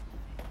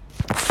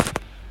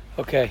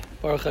Okay,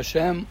 Baruch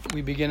Hashem,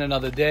 we begin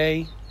another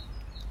day.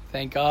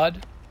 Thank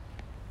God.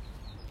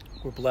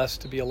 We're blessed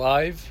to be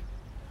alive.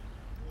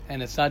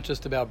 And it's not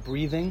just about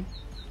breathing.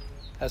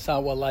 That's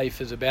not what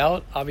life is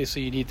about.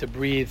 Obviously, you need to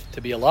breathe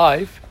to be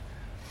alive.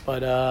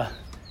 But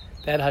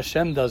that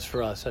Hashem does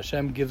for us.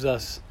 Hashem gives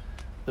us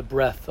the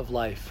breath of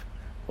life.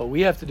 What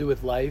we have to do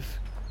with life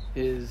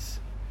is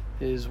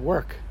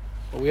work.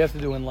 What we have to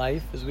do in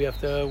life is we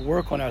have to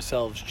work on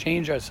ourselves,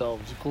 change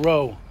ourselves,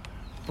 grow,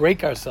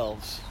 break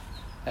ourselves.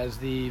 As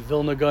the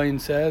Vilna Gaon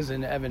says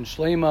in Evan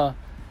Shlema,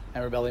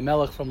 and Rebbe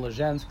Elimelech from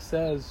Lezhensk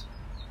says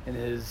in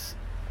his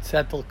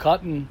Tzetel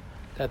Katan,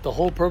 that the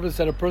whole purpose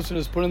that a person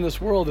is put in this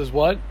world is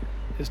what?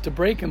 Is to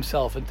break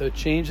himself and to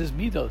change his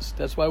midos.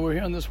 That's why we're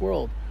here in this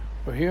world.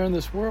 We're here in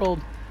this world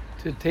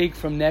to take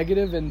from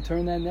negative and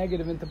turn that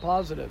negative into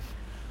positive.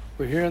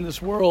 We're here in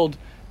this world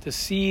to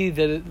see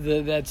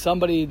that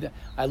somebody,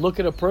 I look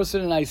at a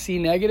person and I see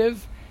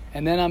negative,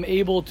 and then I'm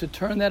able to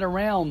turn that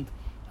around.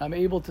 I'm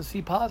able to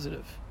see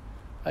positive.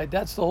 Right?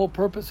 That's the whole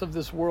purpose of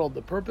this world.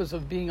 The purpose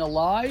of being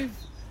alive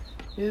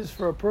is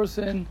for a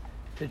person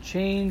to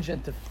change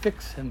and to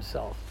fix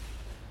himself.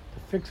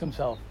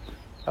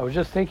 I was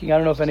just thinking, I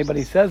don't know if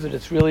anybody says it,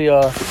 it's really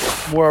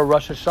more a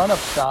Rosh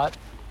Hashanah shot,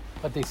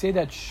 but they say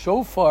that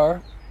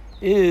shofar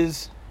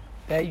is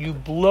that you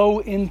blow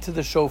into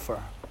the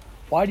shofar.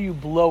 Why do you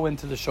blow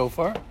into the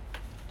shofar? The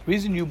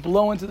reason you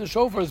blow into the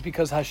shofar is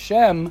because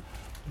Hashem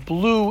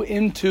blew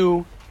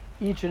into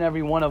each and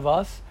every one of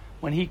us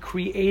when He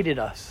created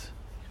us.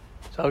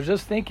 So I was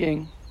just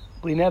thinking,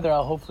 Bli Neder,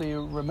 I'll hopefully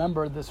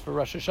remember this for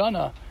Rosh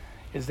Hashanah,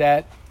 is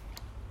that,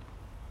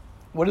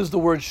 what does the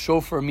word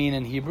shofar mean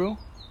in Hebrew?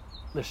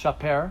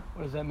 L'shaper,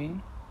 what does that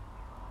mean?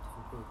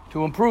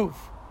 To improve.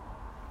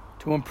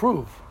 To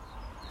improve.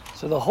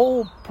 So the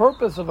whole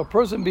purpose of a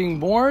person being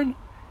born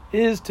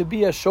is to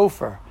be a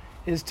shofar,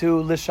 is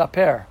to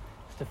l'shaper,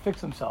 is to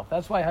fix himself.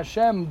 That's why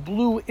Hashem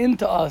blew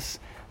into us.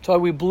 That's why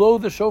we blow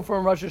the shofar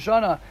in Rosh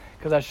Hashanah,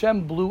 because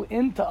Hashem blew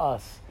into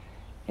us.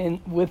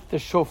 And with the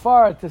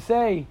shofar to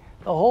say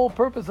the whole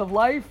purpose of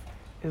life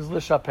is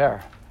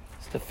l'shaper,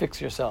 is to fix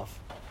yourself.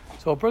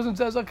 So a person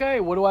says, okay,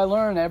 what do I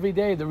learn every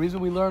day? The reason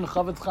we learn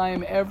Chavetz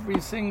Chaim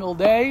every single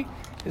day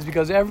is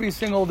because every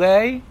single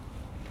day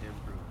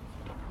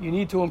you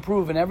need to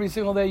improve. And every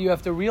single day you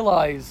have to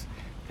realize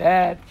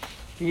that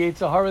the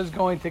Yetzer Hara is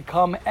going to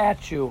come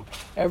at you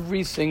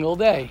every single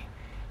day.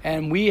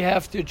 And we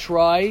have to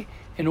try,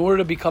 in order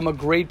to become a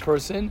great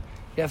person,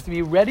 you have to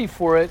be ready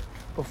for it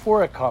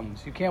before it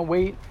comes. You can't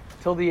wait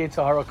till the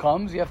Yetzer Hara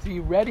comes. You have to be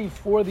ready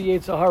for the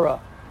Yetzer Hara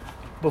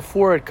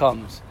before it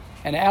comes.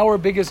 And our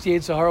biggest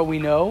Yetzer Hara we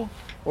know,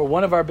 or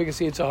one of our biggest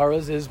Yetzer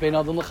Haras, is Bein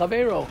Adam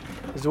L'Chaveiro,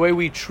 is the way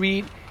we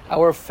treat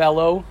our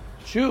fellow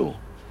Jew,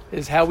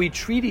 is how we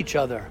treat each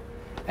other.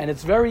 And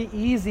it's very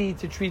easy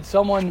to treat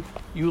someone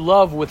you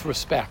love with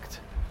respect.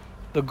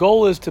 The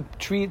goal is to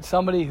treat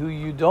somebody who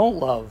you don't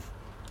love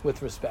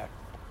with respect,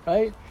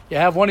 right? You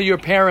have one of your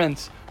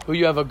parents who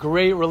you have a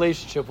great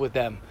relationship with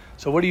them.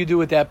 So what do you do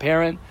with that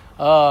parent?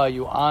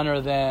 You honor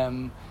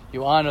them.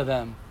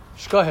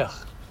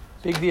 Shkoyach.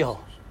 Big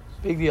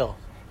deal.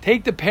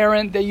 Take the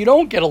parent that you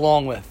don't get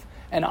along with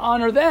and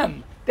honor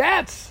them.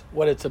 That's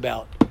what it's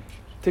about.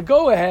 To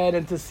go ahead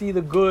and to see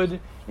the good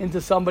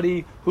into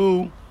somebody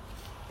who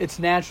it's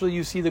natural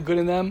you see the good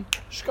in them.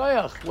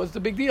 Shkoyach. What's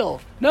the big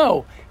deal?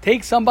 No.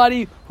 Take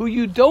somebody who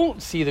you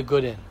don't see the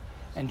good in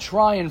and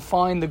try and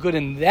find the good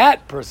in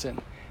that person.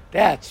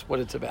 That's what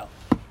it's about.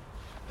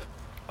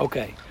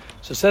 Okay.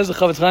 So says the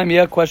Chavetz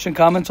Chaim, question,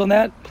 comments on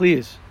that?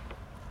 Please.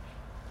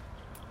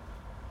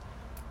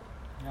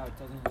 No, it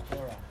doesn't in the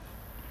Torah.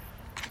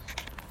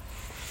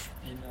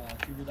 In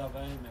Kibud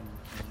Avayim and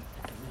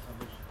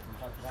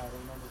I don't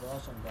remember the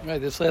awesome guy.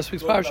 Right, this last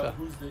week's parsha.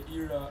 Who's the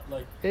era,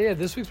 like... Yeah,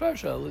 this week's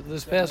parsha,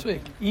 this past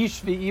week.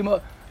 Ish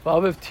v'ima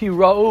v'aviv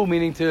tira'u,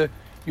 meaning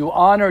you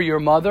honor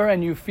your mother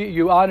and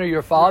you honor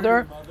your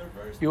father.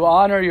 You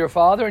honor your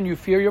father and you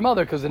fear your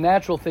mother, because the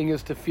natural thing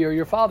is to fear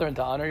your father and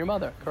to honor your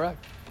mother.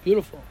 Correct.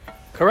 Beautiful.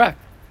 Correct.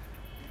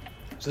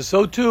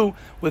 So too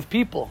with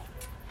people.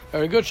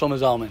 Very good, Shlomo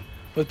Zalman.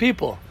 With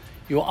people.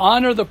 You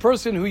honor the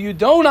person who you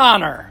don't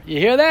honor. You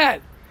hear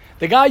that?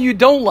 The guy you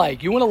don't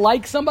like. You want to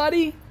like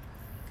somebody?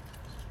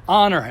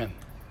 Honor him.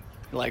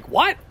 You're like,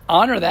 what?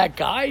 Honor that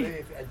guy?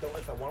 If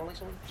I want to like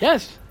someone?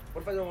 Yes.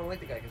 What if I don't want to like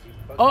the guy? Because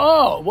he's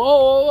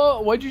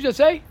whoa. What did you just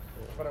say?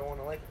 What if I want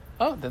to like him?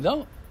 Oh, then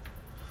don't.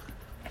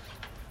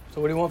 So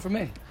what do you want from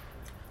me?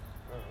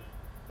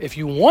 If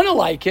you want to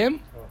like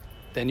him,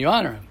 then you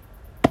honor him.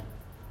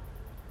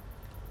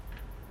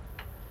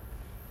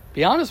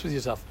 Be honest with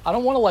yourself. I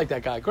don't want to like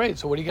that guy. Great.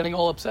 So what are you getting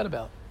all upset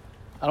about?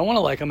 I don't want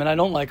to like him and I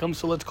don't like him,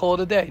 so let's call it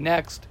a day.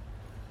 Next.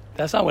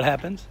 That's not what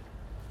happens.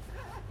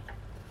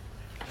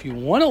 If you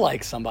want to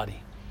like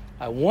somebody,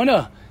 I want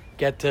to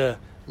get to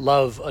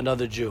love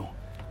another Jew,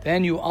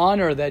 then you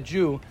honor that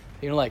Jew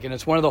that you like. And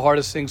it's one of the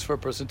hardest things for a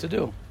person to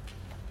do.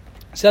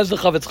 Says the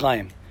Chavetz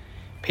Chaim,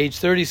 page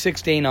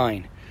 36, day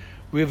 9.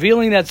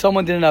 Revealing that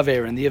someone did an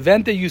Aveira. In the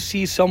event that you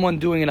see someone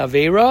doing an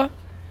Aveira,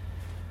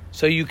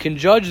 so you can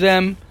judge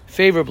them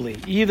favorably.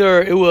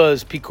 Either it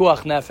was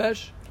pikuach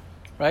nefesh,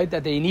 right,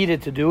 that they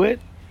needed to do it,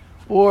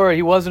 or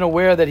he wasn't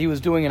aware that he was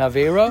doing an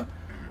avera,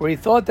 or he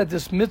thought that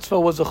this mitzvah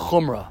was a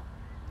chumrah,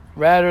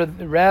 rather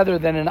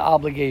than an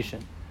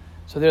obligation.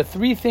 So there are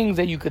three things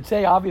that you could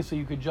say. Obviously,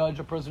 you could judge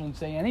a person and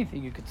say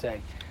anything you could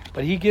say.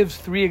 But he gives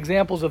three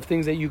examples of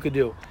things that you could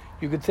do.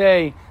 You could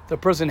say the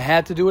person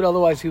had to do it,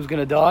 otherwise he was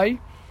going to die.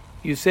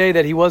 You say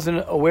that he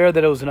wasn't aware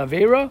that it was an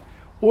avera,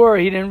 or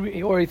he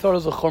thought it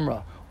was a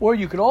chumrah. Or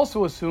you could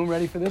also assume,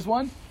 ready for this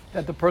one,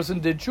 that the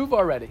person did tshuva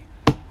already.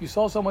 You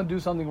saw someone do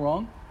something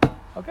wrong.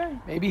 Okay,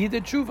 maybe he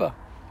did tshuva.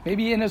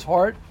 Maybe in his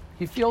heart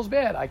he feels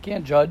bad. I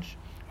can't judge.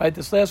 Right,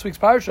 this last week's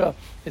parsha,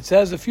 it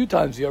says a few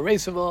times,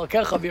 V'yaresim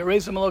elokecha,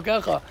 V'yaresim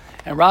elokecha.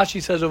 And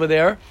Rashi says over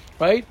there,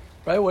 right,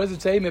 what does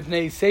it say?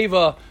 Mipnei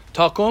seva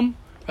takum.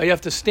 Right, you have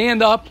to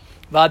stand up.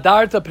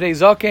 V'adarta pnei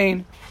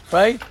zakein.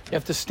 Right, you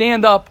have to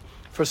stand up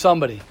for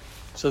somebody.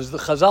 So the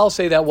Chazal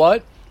say that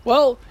what?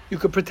 Well, you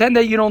could pretend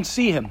that you don't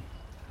see him.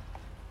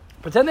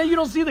 Pretend that you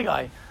don't see the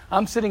guy.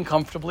 I'm sitting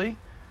comfortably.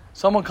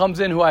 Someone comes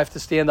in who I have to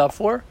stand up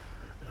for.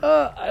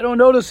 I don't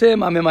notice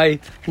him. I'm in my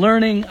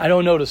learning. I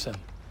don't notice him.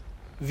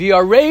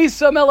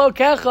 V'yaresim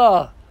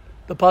elokecha.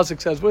 The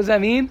pasuk says, what does that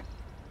mean?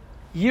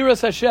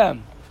 Yiras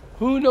Hashem.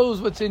 Who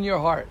knows what's in your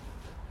heart?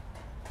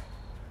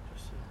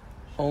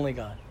 Only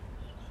God.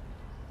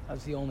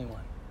 That's the only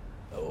one.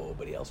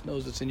 Nobody else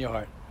knows what's in your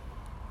heart.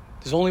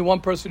 There's only one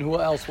person who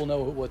else will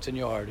know what's in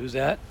your heart. Who's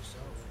that?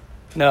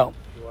 No.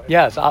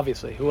 Yes,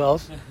 obviously. Who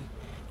else?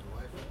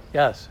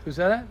 Yes. Who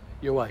said that?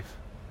 Your wife.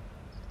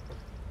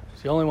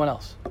 It's the only one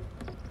else.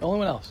 The only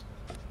one else.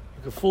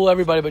 You can fool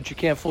everybody, but you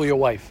can't fool your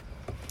wife.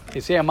 They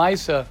say a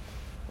Maisa,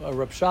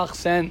 Reb Shach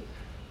sent,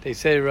 they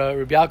say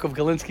Rabbi Yaakov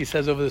Galinsky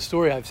says over the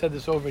story, I've said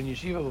this over in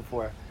Yeshiva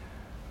before,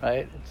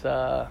 right?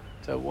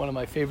 It's one of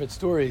my favorite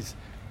stories,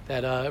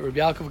 that Rabbi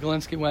Yaakov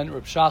Galinsky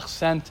Reb Shach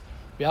sent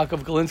Rabbi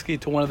Yaakov Galinsky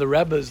to one of the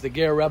Rebbes, the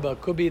Ger Rebbe,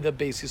 could be the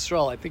Beis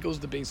Yisrael, I think it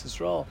was the Beis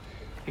Yisrael,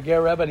 the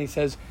Ger Rebbe, and he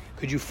says,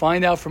 could you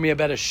find out for me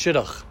about a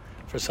shidduch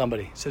for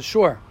somebody? He says,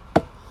 sure,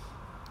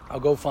 I'll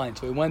go find.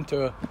 So he went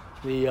to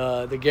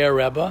the Ger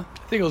Rebbe,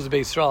 I think it was the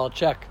Beis Yisrael, I'll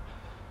check.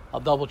 I'll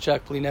double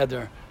check Bli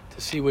Neder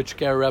to see which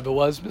Ger Rebbe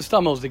was.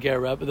 Mistamel was the Ger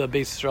Rebbe, the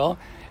Beis Yisrael.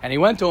 And he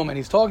went to him and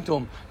he's talking to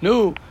him.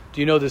 No,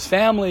 do you know this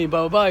family?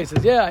 Blah, blah, blah. He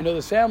says, yeah, I know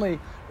this family.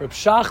 Reb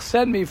Shach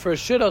sent me for a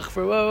shidduch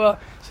for blah, blah, blah.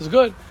 He says,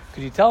 good.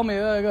 Could you tell me?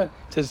 Good.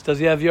 He says, does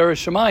he have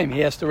Yerush Shamayim?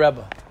 He asked the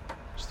Rebbe.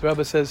 So the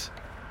Rebbe says,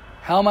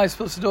 how am I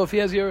supposed to know if he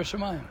has Yerush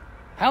Shamayim?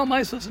 How am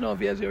I supposed to know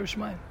if he has Yerush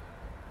Shamayim?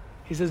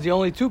 He says, the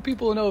only two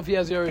people who know if he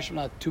has Yerush Shamayim,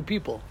 not two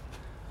people,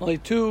 only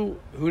two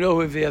who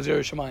know if he has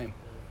Yerush Shamayim.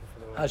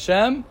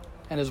 Hashem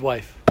and his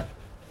wife.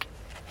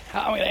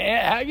 How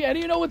do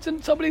you know what's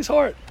in somebody's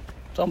heart?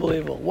 It's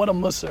unbelievable. What a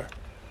musser.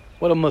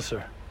 What a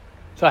musser.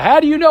 So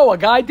how do you know a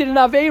guy did an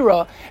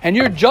Aveira and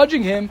you're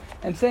judging him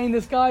and saying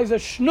this guy's a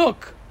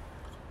schnook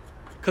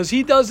because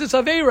he does this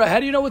Aveira? How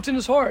do you know what's in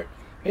his heart?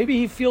 Maybe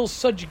he feels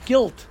such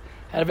guilt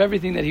out of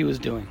everything that he was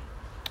doing.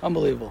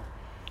 Unbelievable.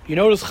 You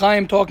notice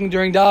Chaim talking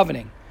during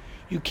davening.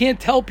 You can't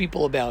tell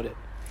people about it.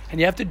 And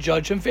you have to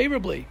judge him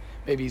favorably.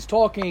 Maybe he's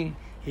talking.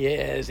 He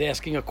is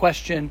asking a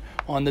question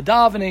on the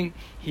davening.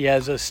 He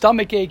has a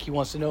stomach ache. He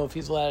wants to know if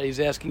he's allowed. He's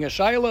asking a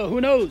shayla.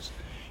 Who knows?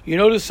 You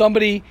notice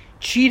somebody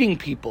cheating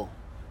people.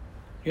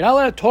 You're not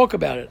allowed to talk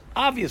about it.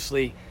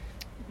 Obviously,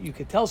 you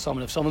could tell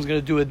someone if someone's going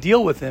to do a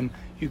deal with him,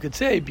 you could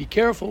say, be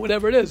careful,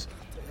 whatever it is.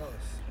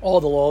 All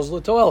the laws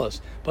of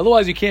Latoelis. But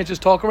otherwise, you can't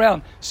just talk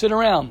around. Sit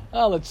around.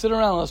 Oh, let's sit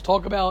around. Let's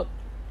talk about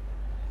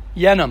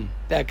Yenim,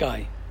 that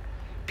guy.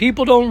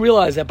 People don't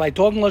realize that by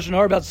talking Lashon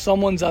Hara about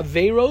someone's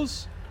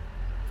Averos,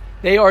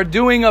 they are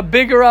doing a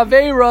bigger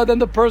Aveira than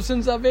the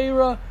person's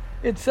Aveira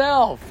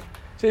itself.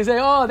 So you say,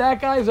 oh, that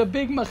guy's a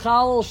big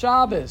Mechalel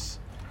Shabbos.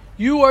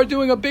 You are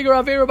doing a bigger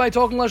Aveira by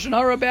talking Lashon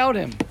Hara about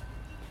him.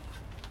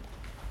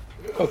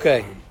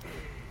 Okay.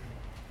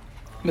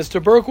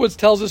 Mr. Berkowitz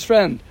tells his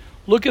friend,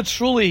 look at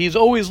Shuli, he's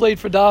always late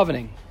for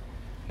davening.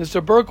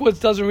 Mr. Berkowitz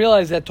doesn't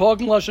realize that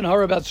talking Lashon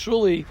Hara about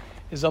Shuli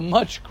is a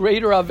much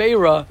greater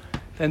Aveira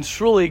than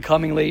Shuli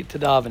coming late to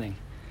davening.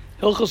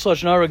 Hilchos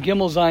Lashon Hara,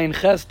 Gimel Zayin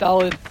Ches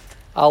Dalet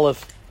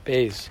Aleph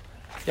Beis.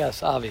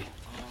 Yes, Avi.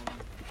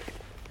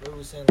 What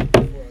was saying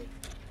before, when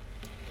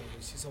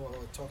you see someone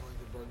talking like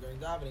the during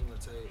davening,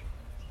 let's say,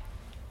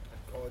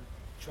 or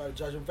try to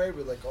judge him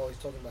favorably, like, oh, he's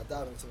talking about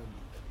davening. So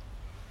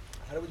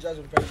how do we judge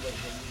him favorably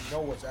when we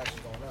know what's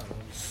actually going on? When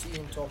we see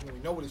him talking, we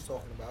know what he's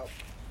talking about.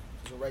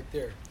 So right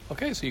there.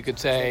 Okay, so you could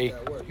say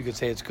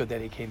it's good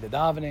that he came to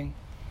davening.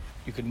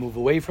 You could move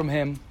away from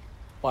him.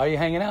 Why are you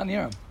hanging out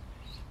near him?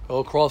 Go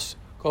across.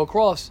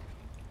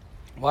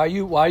 Why are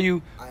you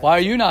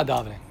not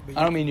davening?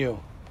 I don't mean you.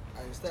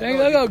 I understand.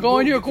 Saying, go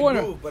in your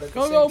corner. Move, but at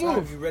go the same time,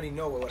 move. You already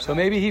know what so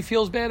maybe he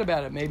feels bad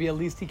about it. Maybe at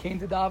least he came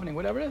to davening.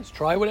 Whatever it is,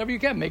 try whatever you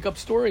can. Make up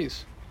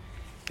stories.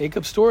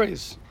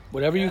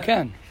 Whatever you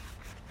can.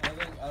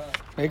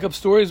 Make up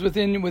stories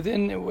within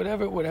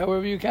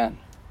whatever you can.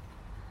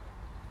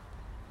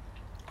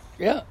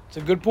 Yeah, it's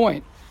a good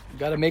point. You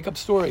got to make up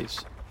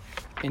stories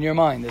in your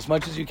mind as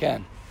much as you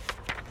can.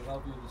 The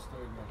help you with the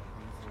story, man.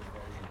 This is a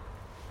very,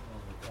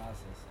 the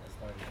process. I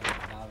started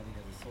davening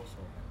as a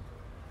social event.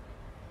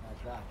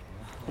 Like that, you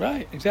know?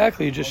 Right,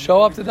 exactly. You just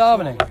show up to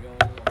davening.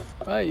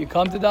 Right, you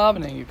come to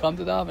davening. You come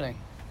to davening.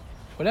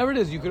 Whatever it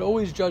is, you could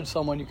always judge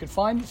someone. You could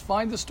find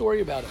the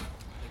story about him.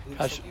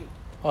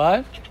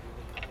 What?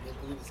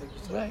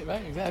 Right,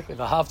 exactly.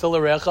 V'ahavta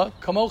l'recha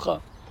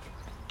kamocha.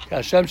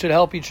 Hashem should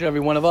help each and every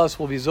one of us.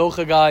 We'll be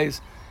zocha,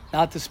 guys,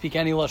 not to speak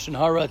any lashon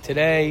hara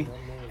today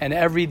and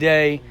every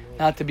day,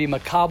 not to be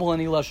makabel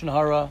any lashon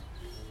hara,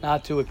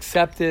 not to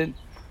accept it.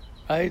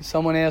 Right?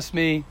 Someone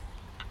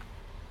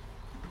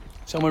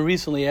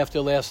recently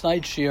after last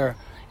night's shir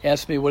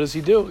asked me, what does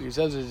he do? He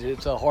says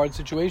it's a hard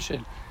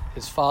situation.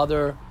 His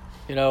father,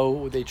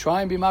 they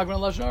try and be makabel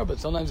lashon hara, but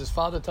sometimes his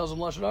father tells him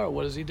lashon hara.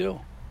 What does he do?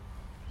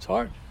 It's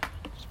hard.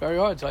 It's very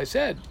hard. So I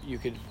said, you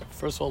could,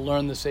 first of all,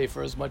 learn the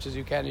Sefer as much as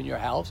you can in your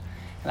house.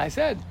 And I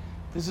said,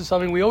 this is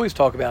something we always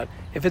talk about.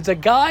 If it's a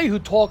guy who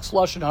talks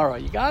lashon hara,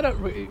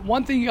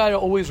 one thing you gotta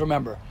always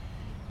remember: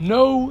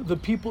 know the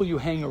people you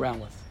hang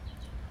around with.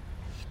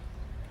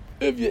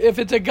 If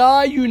it's a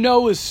guy you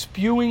know is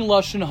spewing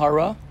lashon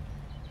hara,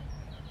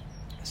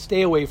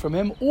 stay away from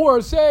him,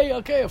 or say,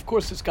 okay, of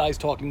course this guy's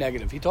talking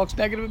negative. He talks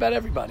negative about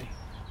everybody.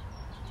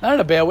 Not in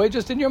a bad way,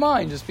 just in your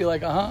mind. Just be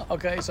like,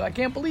 okay, so I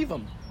can't believe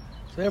him.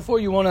 So therefore,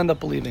 you won't end up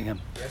believing him.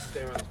 He has to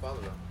stay around his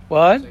father, though.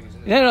 What?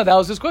 No, that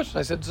was his question.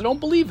 I said, so don't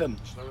believe him.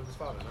 Just learn with his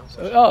father, no?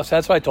 So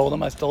that's what I told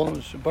him.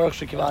 Baruch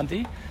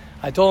Shekivanti.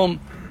 I told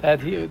him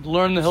that he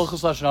learned the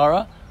Hilchos Lashon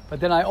Hara, but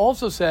then I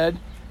also said,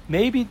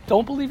 maybe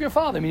don't believe your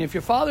father. I mean, if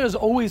your father is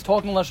always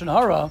talking Lashon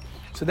Hara,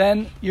 so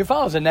then your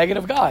father's a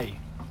negative guy.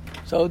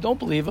 So don't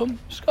believe him.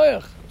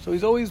 Shkoyach. So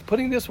he's always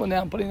putting this one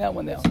down, putting that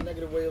one down. That's a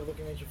negative way of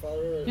looking at your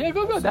father? Yeah,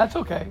 good. That's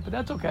okay. But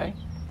that's okay.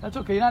 That's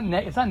okay.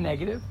 It's not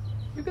negative.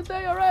 You could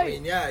say, all right. I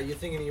mean, yeah, you're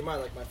thinking in your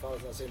mind, like, my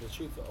father's not saying the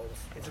truth.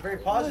 It's a very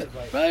positive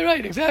life.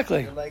 Right,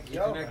 exactly. You're like,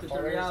 You're connected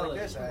to reality. Like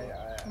this.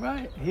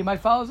 Right. My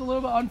father's a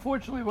little bit,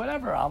 unfortunately,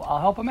 whatever. I'll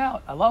help him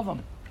out. I love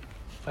him.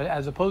 But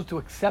as opposed to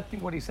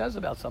accepting what he says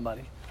about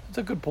somebody. That's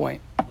a good point.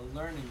 But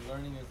learning is the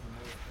most...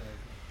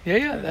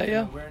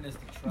 Yeah. Awareness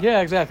to trust.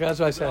 Yeah, exactly.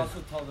 That's what I said. You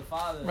also tell the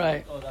father,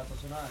 Right. oh, that's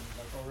what's on. He's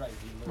like, oh,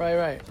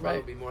 right. I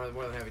would be more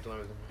than happy to learn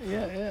with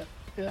him.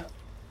 Yeah.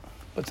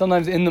 But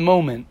sometimes in the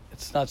moment,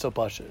 it's not so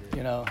pashut,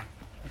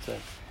 That's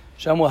it.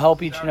 Hashem will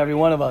help each and every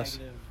one of us.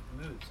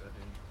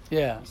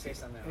 Yeah,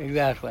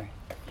 exactly.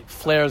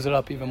 Flares it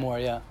up even more,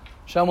 yeah.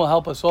 Hashem will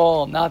help us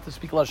all not to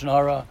speak Lashon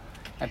Hara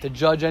and to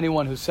judge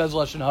anyone who says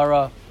Lashon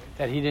Hara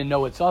that he didn't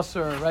know it's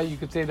usher, right? You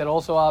could say that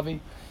also,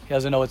 Avi. He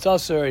doesn't know it's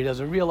usher. He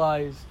doesn't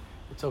realize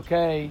it's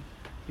okay.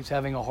 He's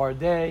having a hard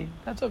day.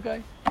 That's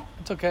okay.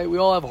 It's okay. We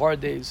all have hard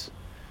days.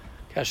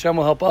 Hashem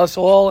will help us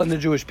all and the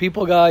Jewish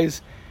people,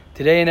 guys,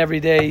 today and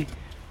every day,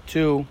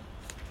 to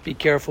be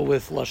careful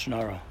with Lashon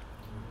Hara.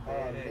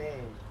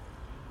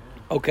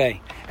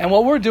 Okay. And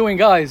what we're doing,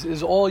 guys,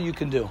 is all you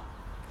can do.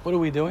 What are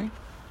we doing?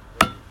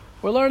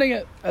 We're learning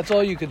it. That's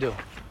all you can do.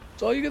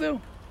 That's all you can do.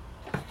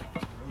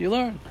 You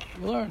learn.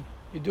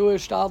 You do a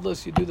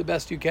shtadlus. You do the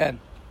best you can.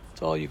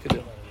 That's all you can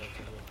do.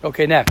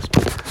 Okay, next.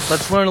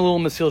 Let's learn a little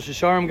Mesillas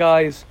Yesharim,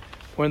 guys.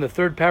 We're in the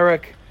third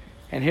parak,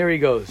 and here he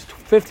goes.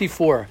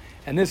 54.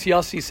 And this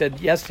Yossi said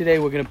yesterday,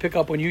 we're going to pick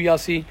up on you,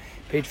 Yossi,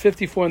 page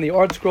 54 in the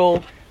art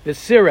scroll. The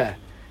Sirah.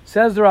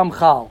 Says the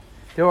Ramchal,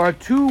 there are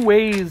two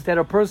ways that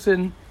a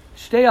person...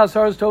 There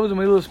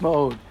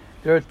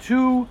are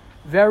two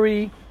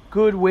very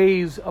good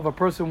ways of a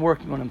person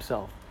working on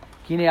himself.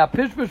 Number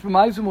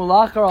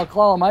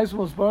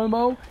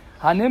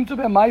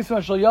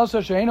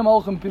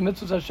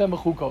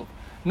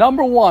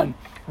one,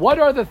 what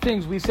are the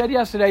things? We said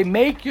yesterday,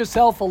 make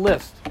yourself a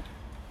list.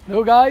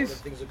 No,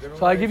 guys?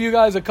 So I give you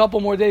guys a couple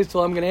more days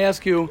till I'm going to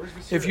ask you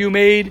if you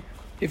made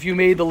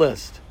the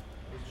list.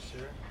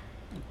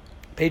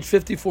 Page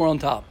 54 on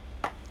top.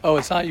 Oh,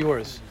 it's not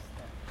yours.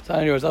 It's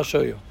not yours. I'll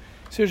show you.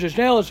 He says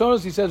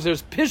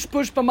there's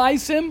pishpush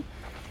b'maisim,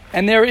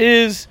 and there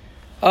is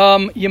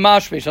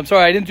yemashmish. I'm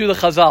sorry, I didn't do the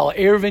chazal.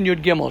 Ervin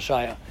yud gimel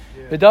shaya.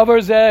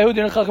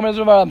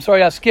 I'm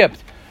sorry, I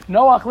skipped.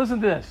 Noach,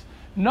 listen to this.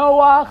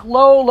 Noach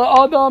lo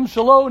la'adam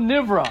shalo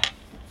nivra.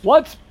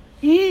 What's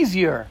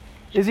easier?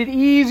 Is it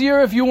easier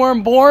if you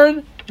weren't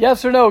born?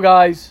 Yes or no,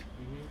 guys?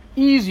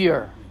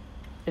 Easier.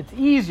 It's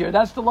easier.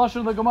 That's the lashon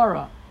of the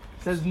Gemara.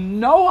 It says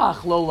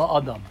Noach lo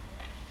la'adam.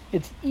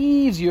 It's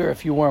easier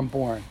if you weren't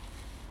born.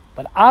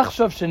 But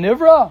achshav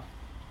shenivra,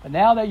 but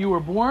now that you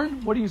were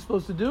born, what are you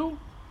supposed to do?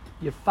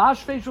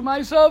 Yefashfesh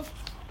b'maisav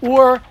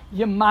or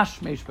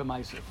yemashmesh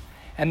b'maisav.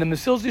 And the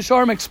Mesillas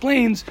Yesharim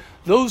explains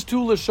those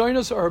two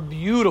lashonos are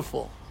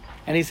beautiful.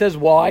 And he says,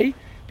 why?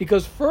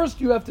 Because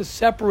first you have to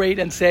separate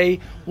and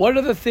say, what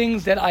are the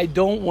things that I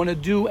don't want to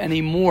do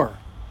anymore?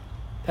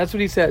 That's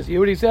what he says. You hear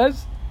what he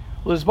says?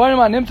 If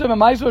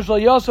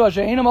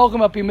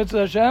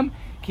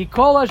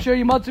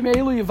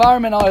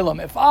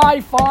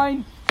I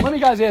find, let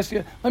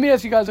me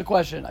ask you guys a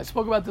question. I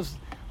spoke about this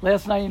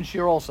last night in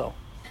Shir also.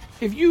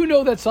 If you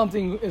know that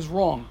something is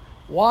wrong,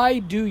 why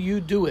do you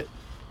do it?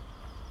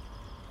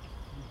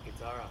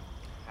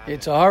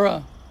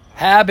 Yitzhahara.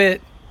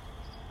 Habit.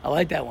 I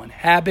like that one.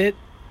 Habit.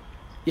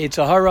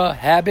 Yitzhahara.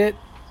 Habit.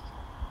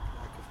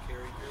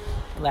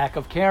 Lack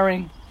of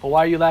caring. But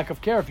why are you lack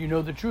of care if you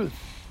know the truth?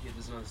 He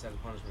doesn't understand the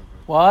punishment.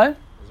 What?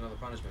 There's another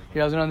punishment. He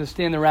doesn't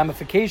understand the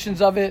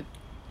ramifications of it.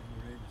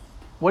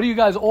 What do you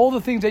guys, all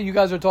the things that you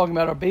guys are talking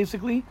about are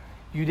basically,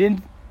 you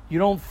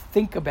don't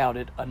think about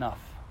it enough.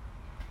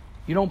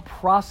 You don't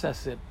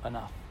process it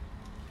enough.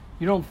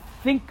 You don't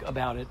think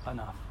about it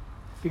enough.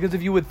 Because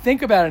if you would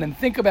think about it and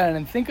think about it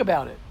and think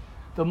about it,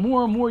 the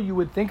more and more you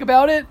would think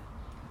about it,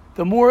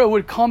 the more it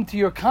would come to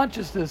your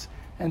consciousness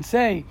and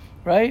say,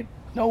 right?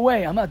 No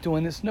way, I'm not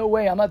doing this. No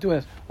way, I'm not doing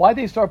this. Why'd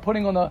they start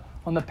putting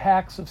on the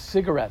packs of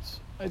cigarettes?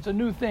 It's a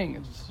new thing.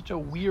 It's such a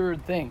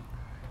weird thing.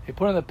 They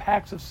put on the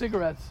packs of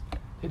cigarettes.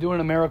 They do it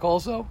in America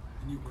also.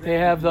 They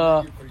have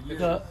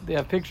they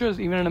have pictures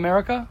even in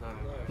America.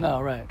 No,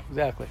 right,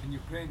 exactly. In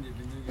Ukraine,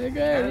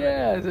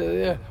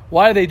 Yeah.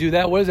 Why do they do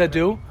that? What does that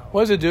do?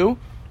 What does it do?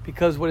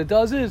 Because what it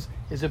does is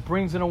it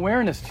brings an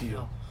awareness to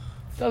you.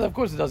 Of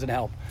course, it doesn't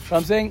help. But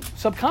I'm saying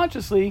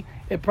subconsciously,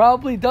 it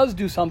probably does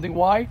do something.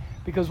 Why?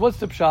 Because what's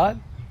the pshat?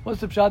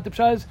 What's the pshat? The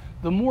pshat is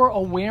the more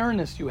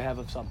awareness you have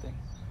of something,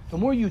 the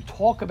more you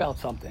talk about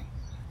something,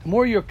 the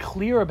more you're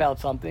clear about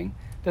something,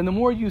 then the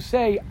more you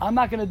say, I'm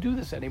not going to do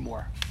this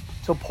anymore.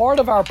 So part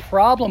of our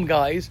problem,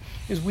 guys,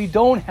 is we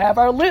don't have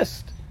our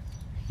list.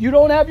 You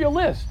don't have your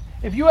list.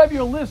 If you have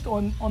your list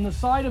on the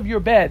side of your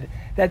bed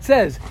that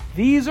says,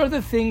 these are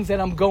the things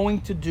that I'm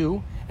going to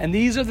do, and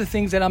these are the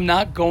things that I'm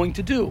not going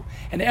to do.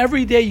 And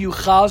every day you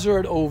chazer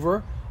it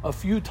over a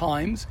few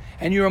times,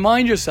 and you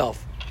remind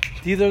yourself,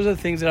 these are the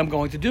things that I'm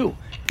going to do.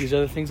 These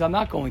are the things I'm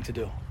not going to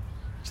do.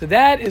 So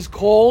that is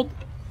called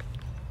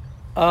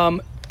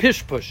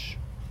pishpush.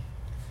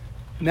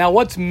 Now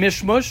what's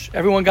mishmush?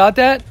 Everyone got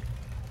that?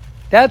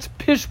 That's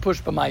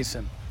pishpush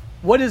b'maisim.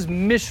 What is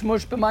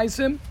mishmush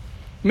b'maisim?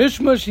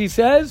 Mishmush, he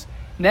says,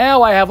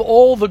 now I have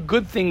all the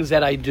good things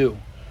that I do.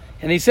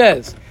 And he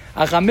says,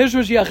 right?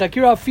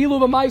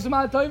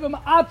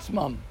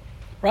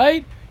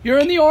 You're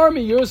in the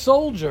army, you're a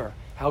soldier.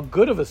 How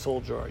good of a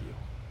soldier are you?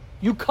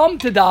 You come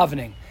to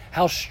davening.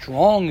 How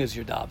strong is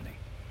your davening?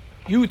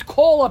 You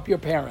call up your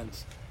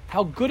parents.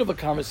 How good of a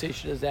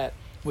conversation is that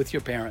with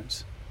your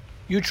parents?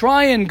 You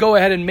try and go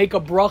ahead and make a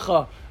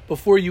bracha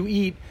before you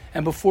eat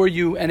and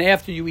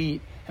after you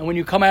eat and when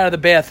you come out of the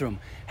bathroom.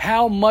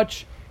 How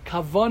much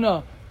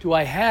kavana do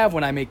I have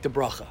when I make the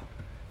bracha?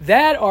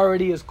 That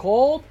already is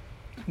called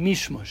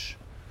mishmush.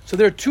 So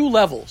there are two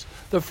levels.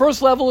 The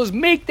first level is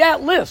make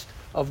that list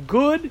of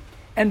good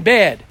and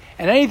bad.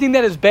 And anything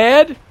that is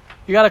bad,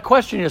 you got to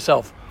question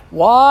yourself.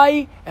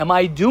 Why am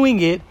I doing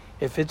it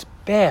if it's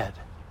bad?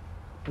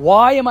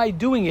 Why am I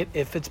doing it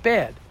if it's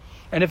bad?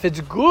 And if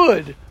it's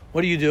good,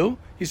 what do?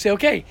 You say,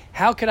 okay,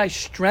 how can I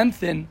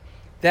strengthen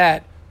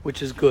that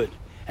which is good?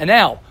 And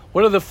now,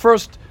 what are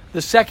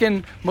the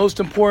second most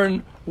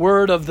important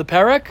word of the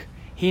parak?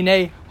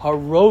 Hine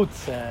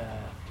harotze.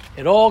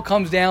 It all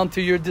comes down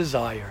to your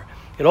desire.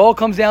 It all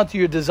comes down to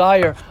your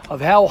desire of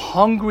how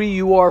hungry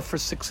you are for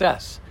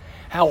success.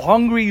 How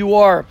hungry you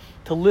are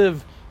to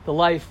live the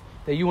life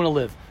that you want to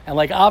live. And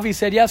like Avi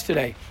said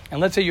yesterday, and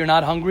let's say you're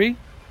not hungry,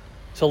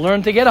 so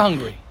learn to get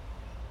hungry.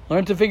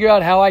 Learn to figure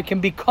out how I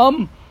can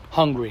become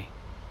hungry.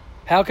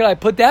 How can I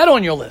put that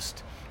on your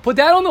list? Put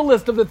that on the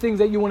list of the things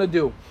that you want to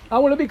do. I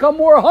want to become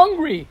more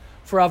hungry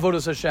for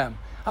Avodas Hashem.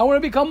 I want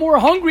to become more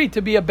hungry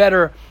to be a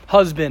better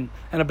husband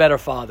and a better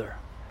father.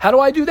 How do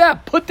I do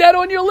that? Put that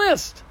on your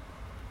list.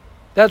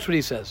 That's what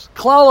he says.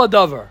 Klal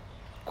Adavar.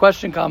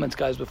 Question, comments,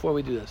 guys, before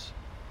we do this.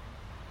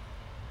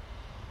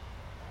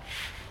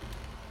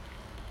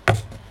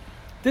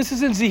 This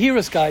is in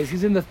Zehiras, guys.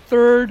 He's in the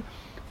third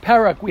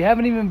parak. We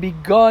haven't even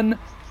begun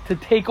to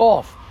take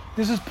off.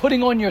 This is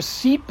putting on your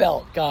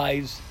seatbelt,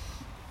 guys.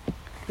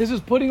 This is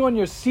putting on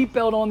your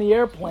seatbelt on the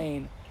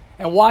airplane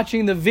and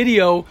watching the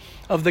video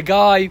of the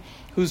guy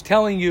who's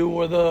telling you,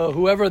 or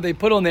whoever they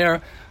put on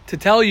there to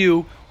tell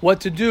you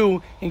what to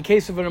do in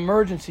case of an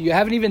emergency. You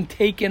haven't even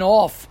taken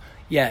off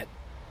yet.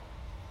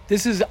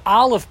 This is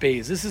Aleph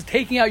Beis. This is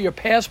taking out your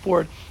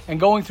passport and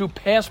going through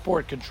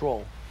passport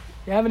control.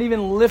 You haven't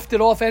even lifted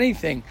off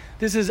anything.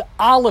 This is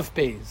Aleph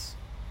Beis.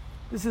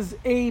 This is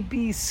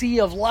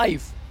ABC of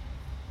life.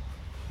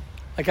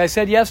 Like I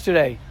said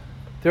yesterday,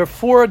 there are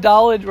 4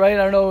 Dalit, right? I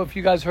don't know if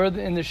you guys heard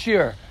in the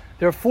Shir.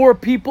 There are 4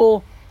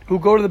 people who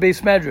go to the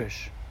Beis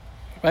Medrash.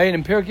 Right?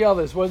 In Pirkei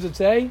Avos, what does it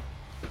say?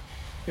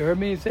 You heard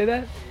me say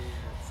that?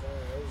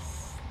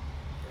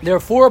 There are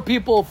 4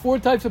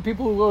 types of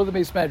people who go to the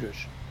Beis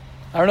Medrash.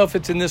 I don't know if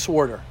it's in this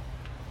order.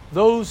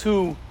 Those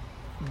who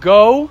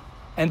go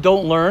and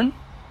don't learn.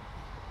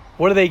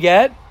 What do they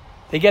get?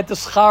 They get the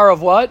schar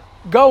of what?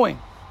 Going.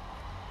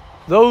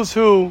 Those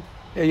who,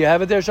 you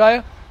have it there,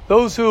 Shaya?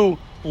 Those who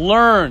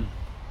learn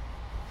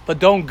but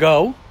don't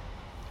go.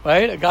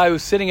 Right? A guy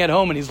who's sitting at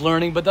home and he's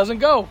learning but doesn't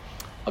go.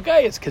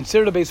 Okay, it's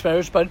considered a Beis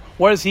Medrash, but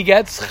what does he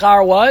get?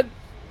 Schar what?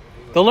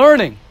 The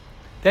learning.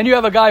 Then you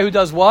have a guy who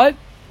does what?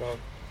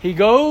 He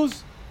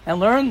goes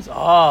and learns.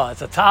 Oh,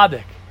 it's a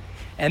tzaddik.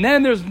 And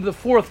then there's the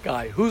fourth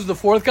guy. Who's the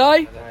fourth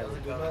guy?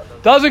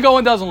 Doesn't go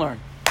and doesn't learn.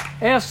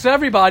 Asks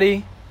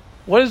everybody,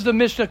 what does the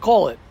Mishnah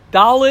call it?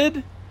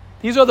 Dalid.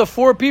 These are the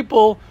four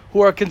people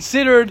who are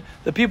considered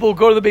the people who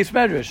go to the Beis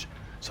Medrash.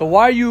 So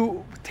why are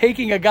you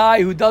taking a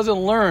guy who doesn't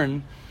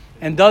learn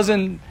and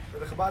doesn't...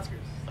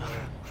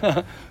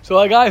 So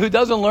a guy who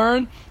doesn't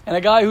learn and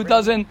a guy who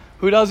doesn't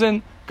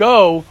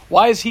go,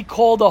 why is he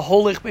called a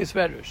Holich Beis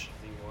Medrash?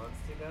 He wants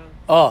to go.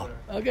 Oh,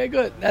 okay,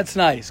 good. That's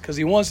nice because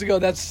he wants to go.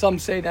 That's some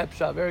say that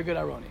pshat. Very good,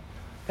 Aroni.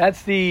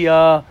 That's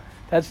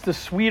the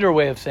sweeter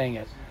way of saying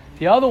it.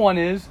 The other one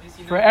is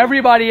for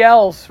everybody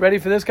else. Ready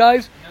for this,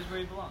 guys? He knows where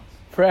he belongs.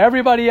 For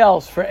everybody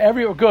else,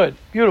 good,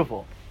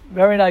 beautiful,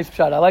 very nice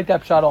pshat. I like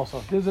that pshat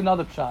also. There's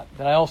another pshat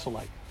that I also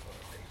like.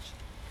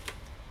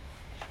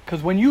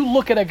 Because when you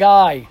look at a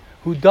guy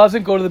who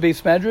doesn't go to the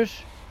Beis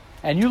Medrash,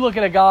 and you look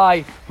at a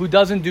guy who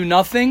doesn't do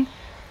nothing,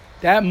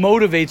 that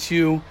motivates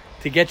you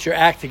to get your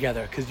act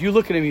together. Because you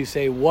look at him, you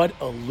say, what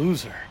a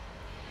loser.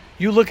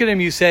 You look at him,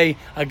 you say,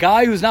 a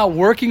guy who's not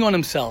working on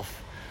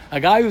himself, a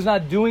guy who's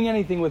not doing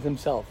anything with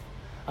himself,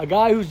 a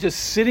guy who's just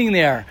sitting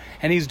there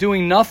and he's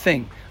doing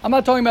nothing. I'm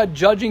not talking about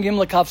judging him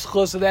like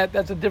so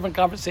that's a different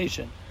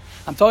conversation.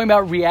 I'm talking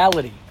about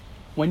reality.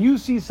 When you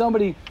see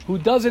somebody who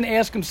doesn't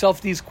ask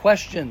himself these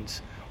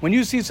questions, when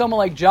you see someone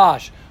like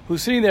Josh,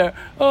 who's sitting there,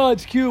 oh,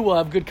 it's cute, we'll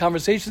have good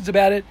conversations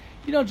about it,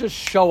 you don't just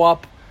show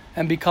up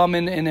and become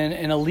an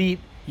elite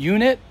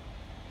unit.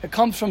 It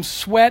comes from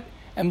sweat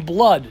and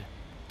blood. It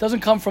doesn't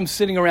come from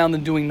sitting around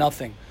and doing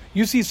nothing.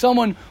 You see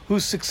someone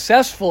who's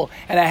successful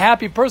and a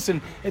happy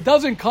person, it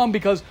doesn't come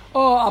because,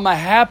 oh, I'm a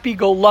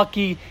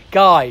happy-go-lucky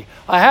guy.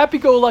 A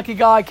happy-go-lucky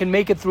guy can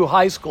make it through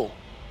high school.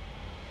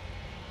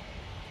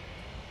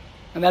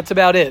 And that's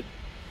about it.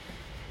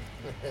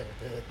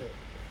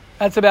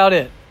 That's about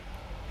it.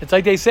 It's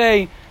like they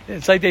say,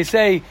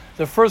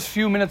 the first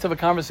few minutes of a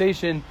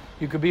conversation,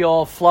 you could be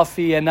all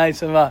fluffy and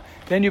nice, and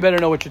then you better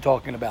know what you're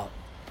talking about.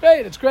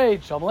 Great, it's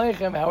great. Shalom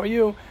Aleichem, how are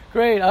you?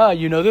 Great.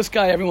 You know this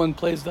guy. Everyone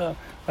plays the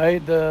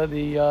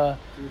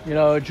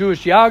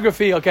Jewish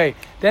geography. Okay.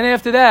 Then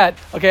after that,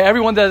 okay,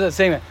 everyone does the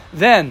same.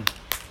 Then,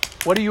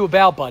 what are you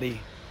about, buddy?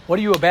 What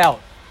are you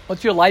about?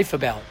 What's your life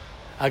about?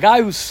 A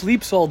guy who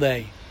sleeps all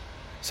day,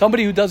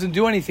 somebody who doesn't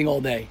do anything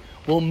all day,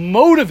 will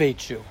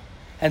motivate you.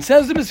 And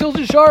says the Mesillas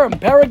Yesharim,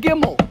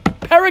 Paragimel.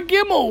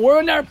 We're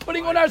in there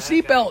putting on our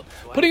seatbelt.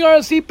 Putting on our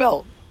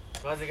seatbelt.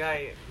 Why is a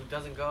guy who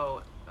doesn't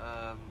go,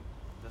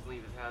 doesn't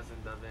leave his house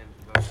and doesn't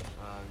go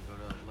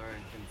to learn,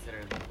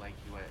 consider like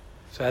he went?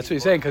 So that's what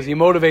he's saying, because he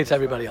motivates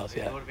everybody else.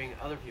 He's Yeah. motivating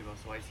other people.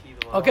 So why is he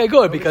the one? Okay,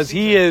 good, because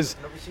he's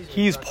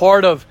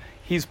part of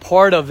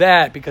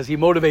that, because he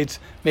motivates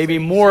maybe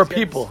more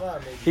people.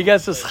 He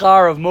gets the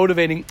schar of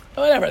motivating.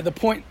 Whatever. The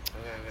point.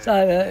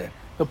 The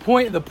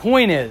point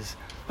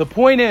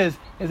is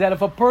that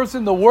if a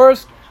person, the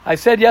worst. I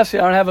said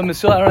yesterday, I don't have a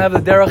Mesillas, I don't have the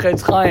Derech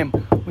Eitz Chaim.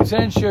 We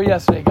said in Shir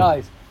yesterday,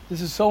 guys,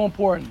 this is so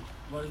important.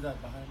 What is that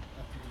behind?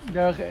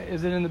 Derech,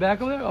 is it in the back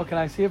over there? Oh, can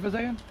I see it for a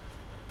second?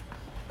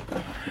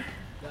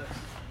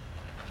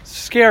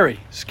 Scary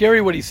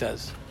what he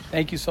says.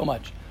 Thank you so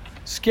much.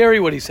 Scary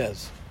what he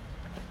says.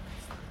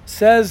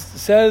 Says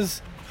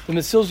the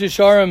Mesillas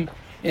Yesharim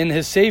in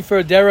his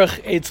Sefer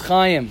Derech Eitz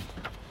Chaim.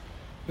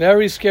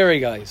 Very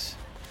scary, guys.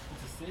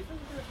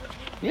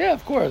 Yeah,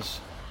 of course.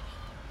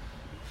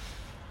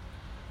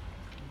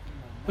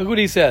 Look what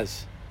he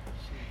says.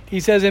 He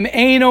says, "Im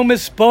eino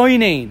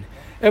mispoinin."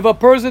 If a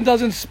person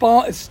doesn't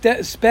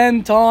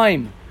spend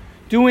time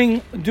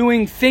doing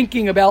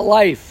thinking about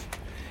life,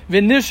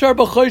 v'nishar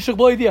b'choshech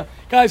b'lo yidiyah.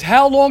 Guys,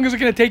 how long is it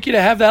going to take you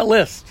to have that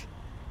list?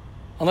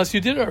 Unless you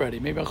did it already,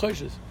 maybe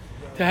choshes.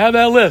 To have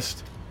that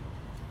list.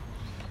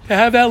 To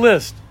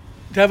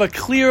have a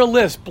clear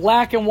list,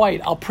 black and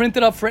white. I'll print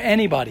it up for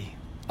anybody.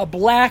 A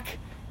black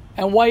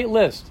and white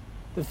list.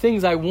 The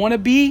things I want to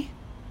be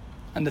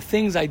and the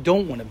things I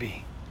don't want to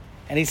be.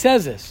 And he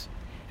says this.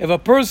 If a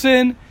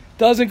person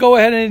doesn't go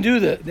ahead and do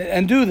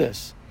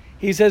this,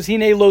 he says,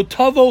 Hine lo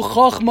tavo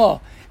chachma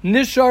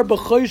nishar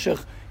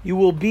b'choshech. You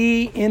will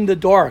be in the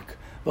dark.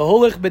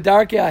 V'holich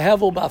b'darkei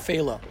hahevel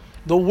ba'afela.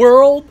 The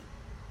world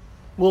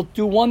will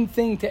do one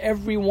thing to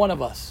every one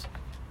of us.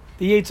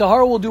 The Yetzer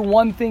Hara will do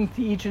one thing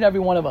to each and every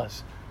one of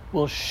us.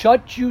 Will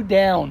shut you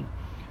down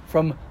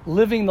from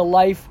living the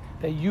life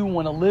that you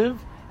want to live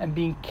and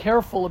being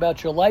careful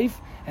about your life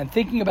and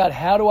thinking about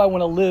how do I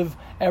want to live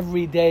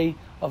every day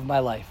of my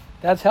life.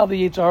 That's how the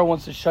Yetzer Hara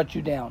wants to shut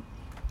you down.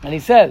 And he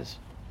says,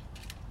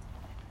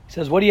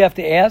 what do you have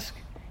to ask?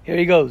 Here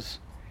he goes.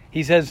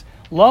 He says,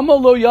 Lama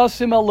lo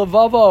yasim el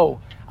levavo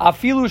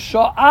afilu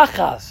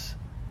sha'achas.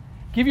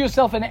 Give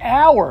yourself an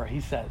hour, he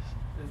says.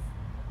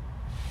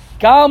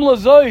 Gam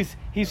lazois,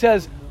 he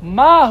says,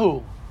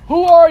 Mahu,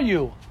 who are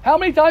you? How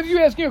many times are you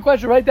asking your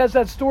question, right? That's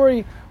that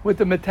story with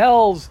the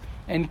Mattels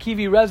and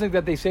Kivi Resnick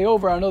that they say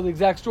over. I know the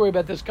exact story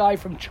about this guy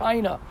from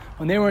China.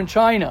 When they were in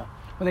China,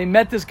 when they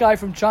met this guy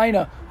from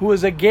China who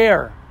was a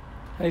ger.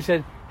 And they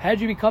said, how'd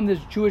you become this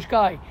Jewish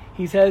guy?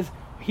 He says,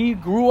 he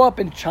grew up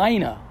in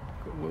China.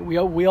 We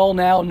all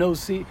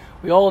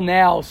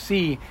now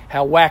see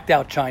how whacked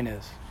out China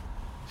is.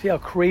 See how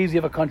crazy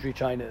of a country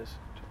China is.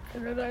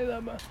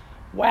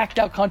 Whacked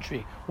out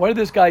country. What did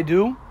this guy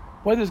do?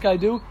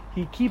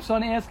 He keeps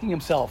on asking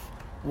himself,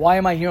 why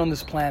am I here on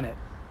this planet?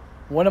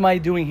 What am I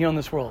doing here in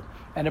this world?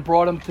 And it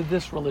brought him to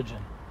this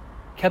religion.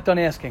 Kept on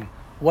asking,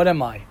 what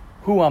am I?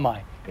 Who am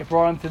I? It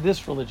brought him to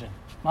this religion.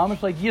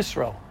 Mamish like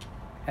Yisro.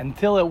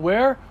 Until it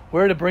where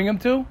did it bring him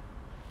to?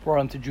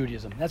 Brought him to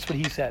Judaism. That's what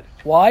he said.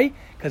 Why?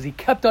 Because he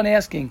kept on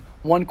asking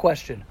one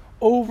question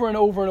over and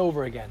over and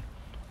over again.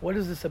 What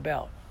is this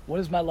about? What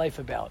is my life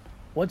about?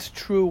 What's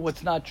true?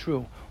 What's not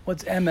true?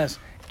 What's MS?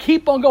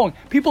 Keep on going.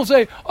 People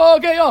say,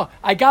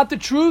 I got the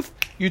truth.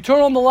 You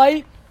turn on the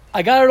light.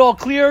 I got it all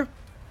clear.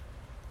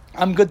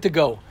 I'm good to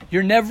go.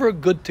 You're never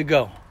good to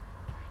go.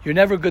 You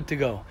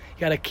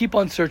got to keep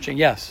on searching.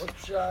 Yes.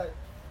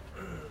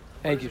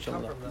 Thank you,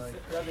 Shalom. At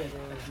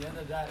the end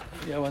of that,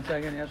 Yeah, 1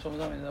 second. Yeah,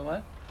 Shalom. Is that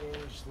what?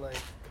 just like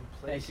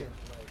Thank you. complacent.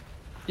 Like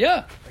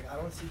Yeah. I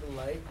don't see the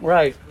light.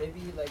 Right.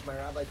 Maybe like my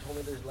rabbi told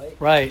me there's light.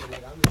 Right. But,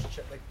 like I'm just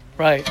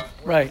Right. Where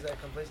Right. does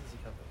that complacency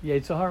come from?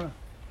 Yesharim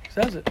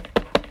says it.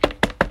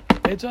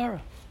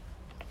 Yesharim.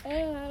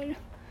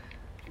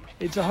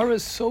 Yesharim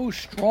is so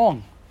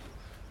strong.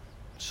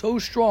 So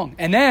strong.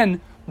 And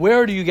then,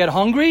 where do you get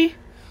hungry?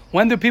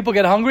 When do people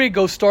get hungry?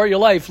 Go start your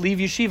life. Leave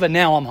yeshiva.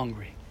 Now I'm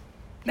hungry.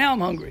 Now I'm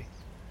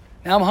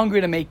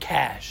hungry to make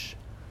cash.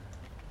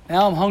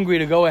 Now I'm hungry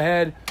to go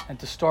ahead and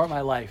to start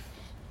my life.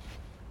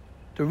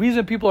 The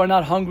reason people are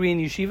not hungry in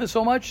yeshiva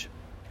so much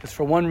is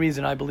for one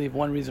reason, I believe,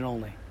 one reason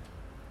only.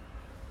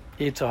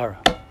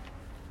 Yitzhahara.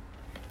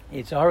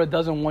 Yitzhahara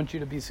doesn't want you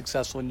to be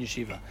successful in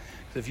yeshiva.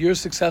 If you're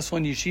successful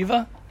in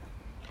yeshiva,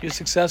 you're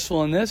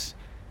successful in this,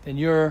 then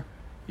you're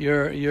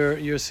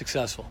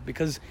successful.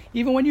 Because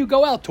even when you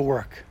go out to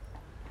work,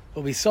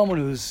 there'll be someone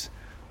who's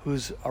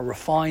a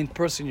refined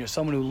person. You're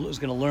someone who's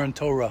going to learn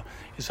Torah.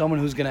 You're someone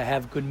who's going to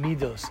have good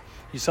midos.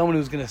 You're someone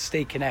who's going to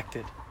stay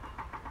connected.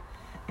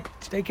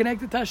 Stay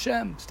connected to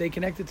Hashem. Stay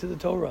connected to the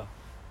Torah.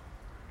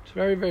 It's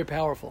very, very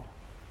powerful.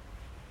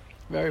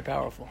 Very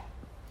powerful.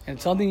 And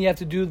it's something you have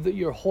to do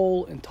your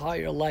whole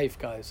entire life,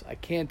 guys. I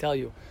can't tell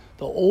you.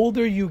 The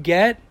older you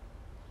get,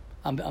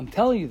 I'm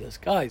telling you this,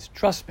 guys,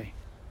 trust me.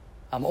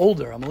 I'm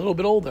older. I'm a little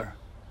bit older.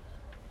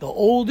 The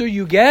older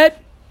you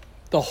get,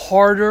 the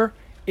harder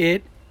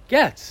it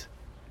gets.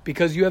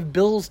 Because you have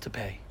bills to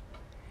pay.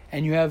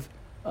 And you have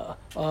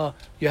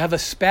a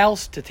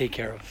spouse to take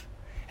care of.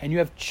 And you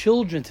have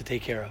children to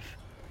take care of.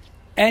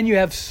 And you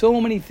have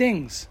so many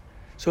things.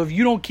 So if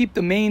you don't keep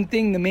the main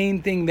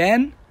thing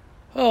then,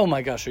 oh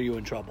my gosh, are you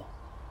in trouble?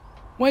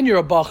 When you're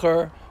a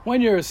bacher,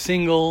 when you're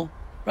single,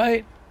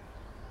 right?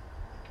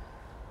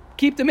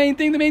 Keep the main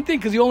thing,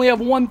 because you only have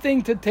one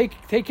thing to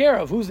take care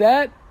of. Who's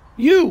that?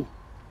 You. You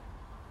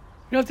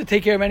don't have to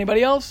take care of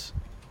anybody else.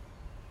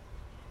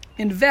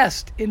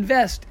 Invest in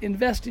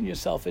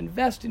yourself.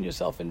 Invest in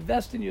yourself. Yes,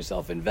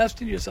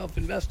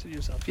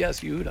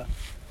 Yehuda.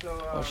 So,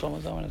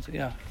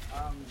 yeah.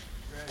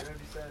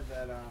 Rabbi said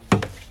that the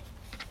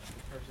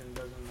person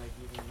doesn't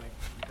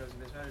because of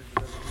this marriage,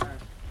 doesn't learn.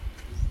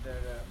 Is that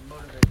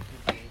motivate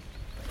people?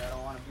 I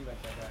don't want to be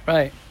like that guy.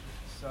 Right.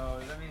 So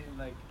does that mean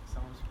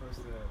someone's supposed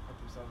to put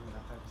themselves in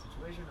that type of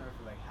situation, or if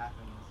it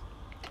happens?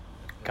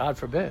 God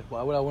forbid.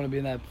 Why would I want to be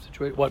in that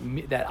situation? What?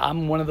 That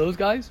I'm one of those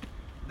guys?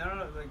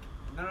 No.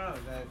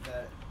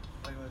 That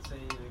let's say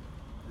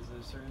there's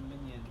a certain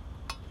minion,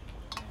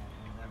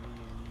 and that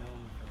minion is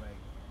known for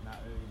not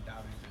really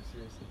diving so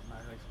seriously. It's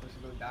not supposed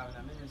to go dive in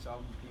that minion, so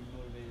I'll be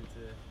motivated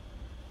to.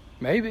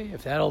 Maybe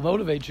if that'll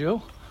motivate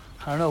you.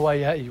 I don't know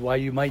why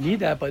you might need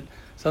that, but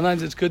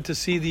sometimes it's good to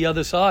see the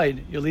other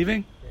side. You're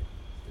leaving?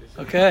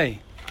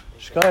 Okay.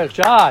 Shkoyach,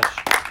 Josh.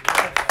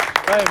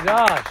 Shkoyach,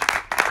 Josh.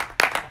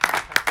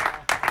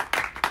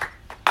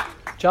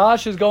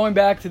 Josh is going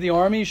back to the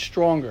army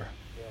stronger.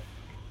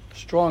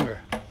 Stronger.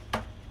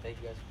 Thank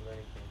you guys for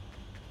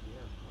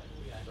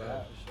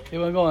learning. Keep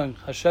on going.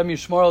 Hashem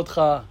Yishmor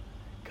Otcha.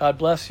 God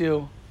bless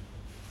you.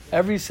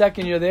 Every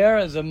second you're there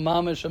is a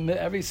mamish.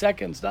 Every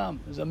second, is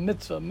a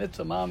mitzvah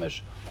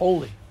mamish,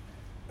 holy.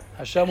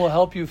 Hashem will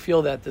help you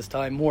feel that this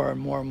time more and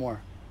more and more.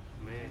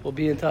 Man. We'll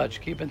be in touch.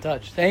 Keep in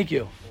touch. Thank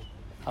you.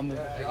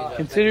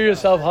 Consider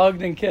yourself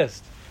hugged and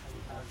kissed.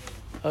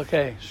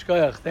 Okay,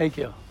 shkoyach. Thank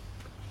you.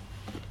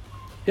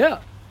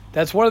 Yeah,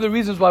 that's one of the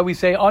reasons why we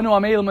say Anu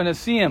Amelim and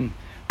Asiyim,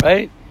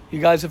 right? You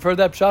guys have heard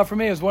that pshat from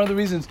me. It's one of the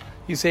reasons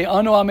you say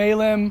Anu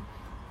Amelim,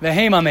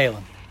 Vehem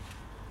Amelim.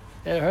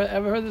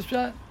 Ever heard this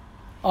pshat?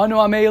 Anu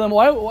Amelim.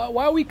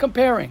 Why are we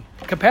comparing?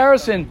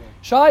 Comparison,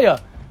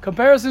 Shaya.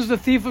 Comparison is the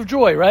thief of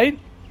joy, right?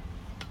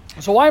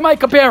 So why am I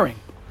comparing?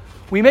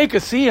 We make a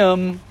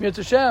siyum, Mirz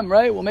Hashem,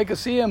 right? We'll make a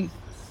siyum,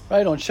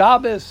 right, on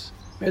Shabbos,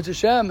 Mirz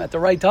Hashem, at the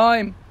right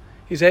time.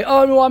 You say,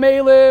 Anu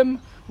Amelim,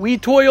 we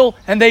toil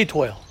and they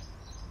toil.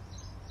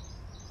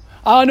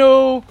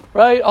 Anu,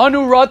 right? Anu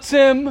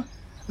Ratzim,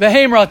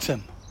 Vehem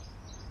Ratzim.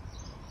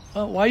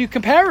 Why are you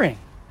comparing?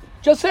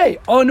 Just say,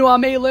 Anu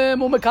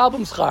Amelim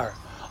u'mekabim schar.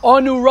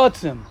 Anu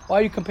Ratzim. Why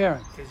are you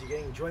comparing? Because you're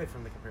getting joy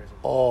from the comparison.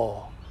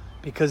 Oh,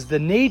 Because the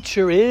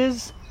nature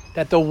is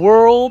that the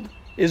world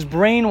is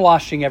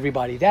brainwashing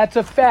everybody. That's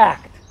a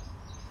fact.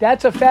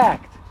 That's a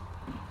fact.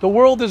 The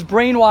world is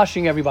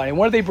brainwashing everybody. And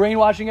what are they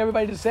brainwashing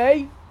everybody to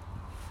say?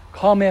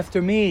 Come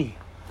after me.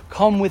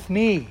 Come with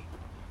me.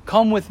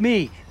 Come with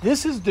me.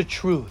 This is the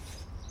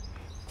truth.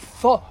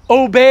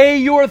 Obey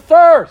your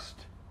thirst.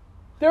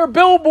 There are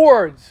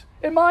billboards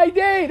in my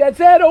day that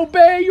said,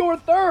 obey your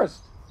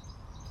thirst.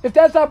 If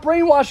that's not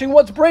brainwashing,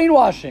 what's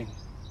brainwashing?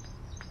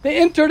 The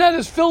internet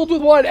is filled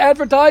with what?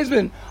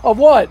 Advertisement of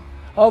what?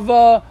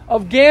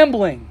 Of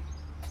gambling.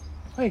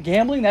 Hey,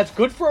 gambling, that's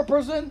good for a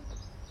person?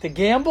 To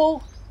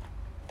gamble?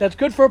 That's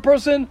good for a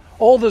person?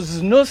 All the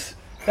znus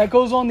that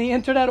goes on the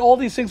internet, all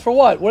these things for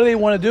what? What do they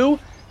want to do?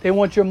 They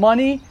want your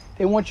money.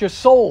 They want your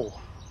soul.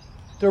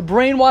 They're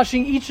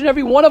brainwashing each and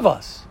every one of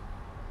us.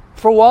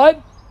 For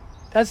what?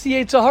 That's the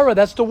Yetzer Hara.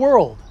 That's the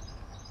world.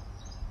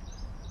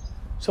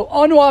 So,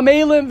 anu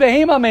amelim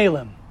vehem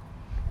amelim.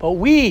 But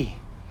we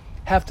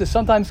have to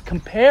sometimes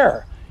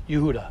compare,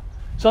 Yehuda.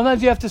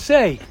 Sometimes you have to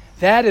say,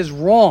 that is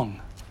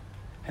wrong.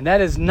 And that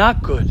is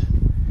not good.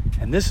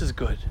 And this is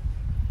good.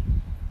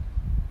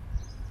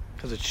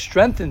 Because it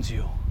strengthens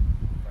you.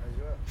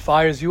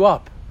 Fires you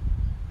up.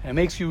 And it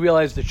makes you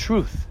realize the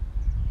truth.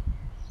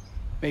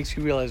 Makes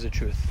you realize the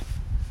truth.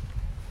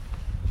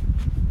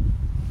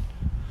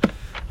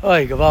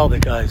 Oy,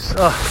 Gavaldik, guys.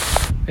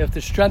 We have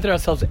to strengthen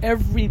ourselves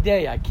every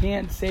day. I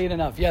can't say it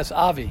enough. Yes,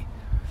 Avi.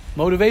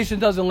 Motivation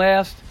doesn't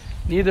last.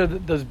 Neither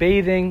does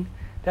bathing.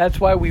 That's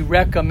why we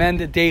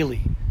recommend it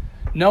daily.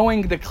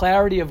 Knowing the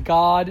clarity of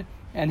God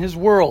and His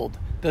world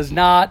does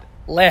not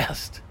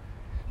last.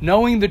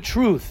 Knowing the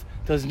truth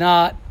does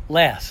not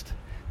last.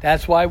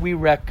 That's why we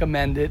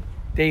recommend it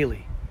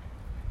daily.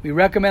 We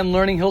recommend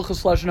learning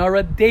Hilchos Lashon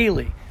Hara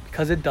daily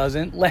because it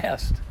doesn't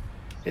last.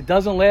 It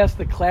doesn't last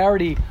the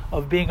clarity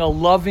of being a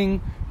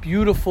loving,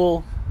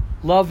 beautiful,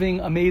 loving,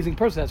 amazing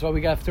person. That's why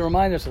we have to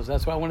remind ourselves.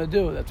 That's what I want to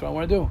do. That's what I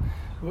want to do.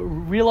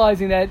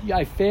 Realizing that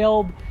I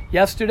failed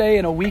yesterday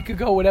and a week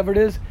ago, whatever it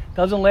is,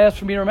 doesn't last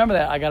for me to remember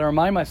that. I got to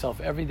remind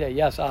myself every day.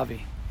 Yes,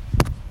 Avi.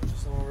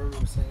 Just someone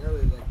was saying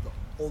earlier, like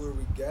the older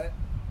we get,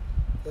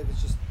 like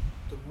it's just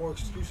the more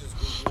excuses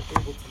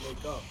we're able to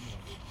make up.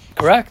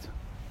 Correct.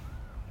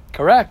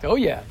 Correct. Oh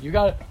yeah, you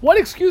got it. What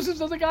excuses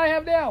does the guy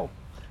have now?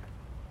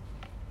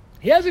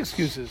 He has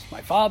excuses.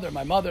 My father,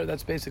 my mother.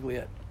 That's basically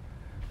it.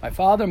 My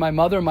father, my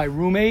mother, my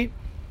roommate.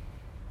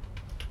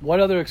 What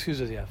other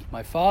excuses do you have?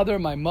 My father,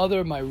 my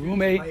mother, my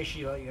roommate. My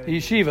yeshiva.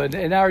 Yeshiva.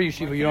 In our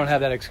yeshiva, you don't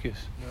have that excuse.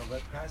 No,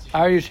 but past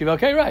Our yeshiva.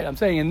 Okay, right. I'm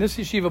saying in this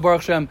yeshiva,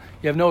 Baruch Hashem,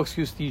 you have no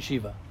excuse to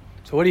yeshiva.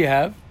 So what do you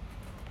have?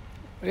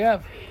 What do you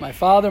have? My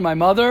father, my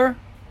mother,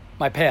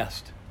 my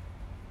past.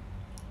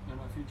 And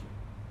my future.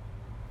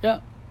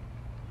 Yeah.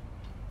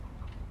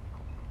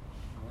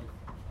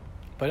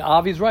 But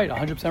Avi's right,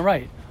 100%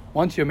 right.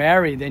 Once you're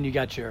married, then you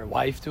got your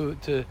wife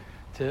to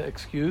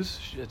excuse.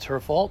 It's her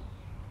fault.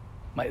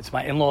 It's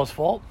my in-law's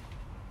fault.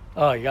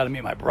 Oh, you got to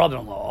meet my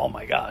brother-in-law. Oh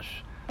my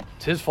gosh,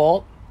 it's his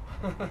fault.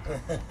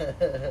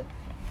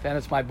 Then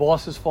it's my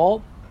boss's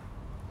fault.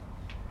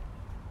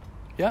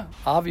 Yeah,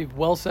 Avi,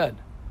 well said.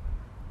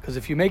 Because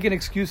if you're making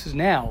excuses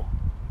now,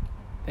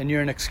 then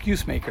you're an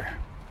excuse maker.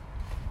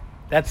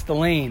 That's the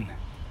lane.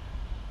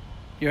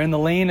 You're in the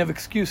lane of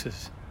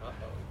excuses.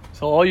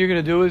 So all you're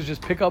going to do is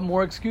just pick up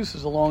more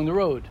excuses along the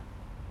road.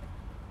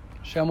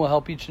 Hashem will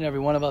help each and every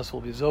one of us.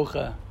 We'll be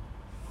zocha.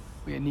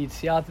 We need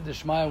siyata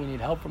d'shmaya. We need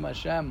help from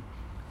Hashem.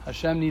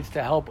 Hashem needs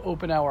to help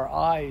open our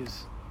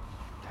eyes,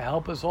 to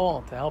help us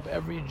all, to help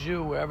every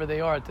Jew, wherever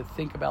they are, to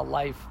think about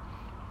life,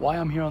 why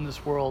I'm here on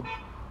this world,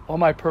 all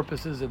my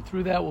purposes, and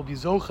through that we'll be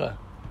zocha.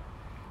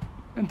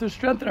 And to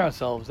strengthen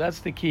ourselves. That's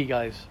the key,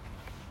 guys.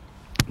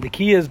 The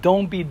key is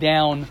don't be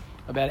down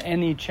about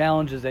any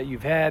challenges that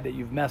you've had, that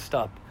you've messed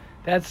up.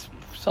 That's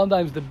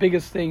sometimes the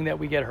biggest thing that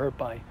we get hurt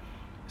by,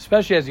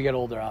 especially as you get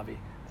older, Avi.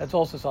 That's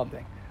also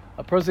something.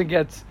 A person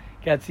gets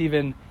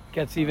even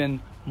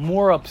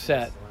more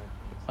upset.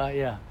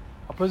 A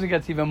person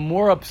gets even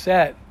more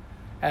upset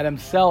at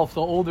himself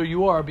the older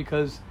you are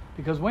because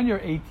when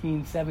you're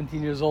 18,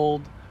 17 years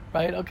old,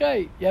 right?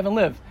 Okay, you haven't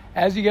lived.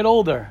 As you get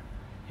older,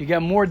 you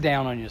get more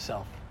down on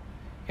yourself.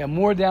 You get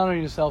more down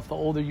on yourself the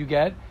older you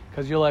get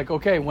because you're like,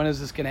 okay, when is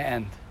this going to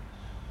end?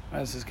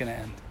 When is this going to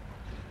end?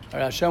 All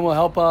right, Hashem will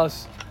help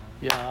us.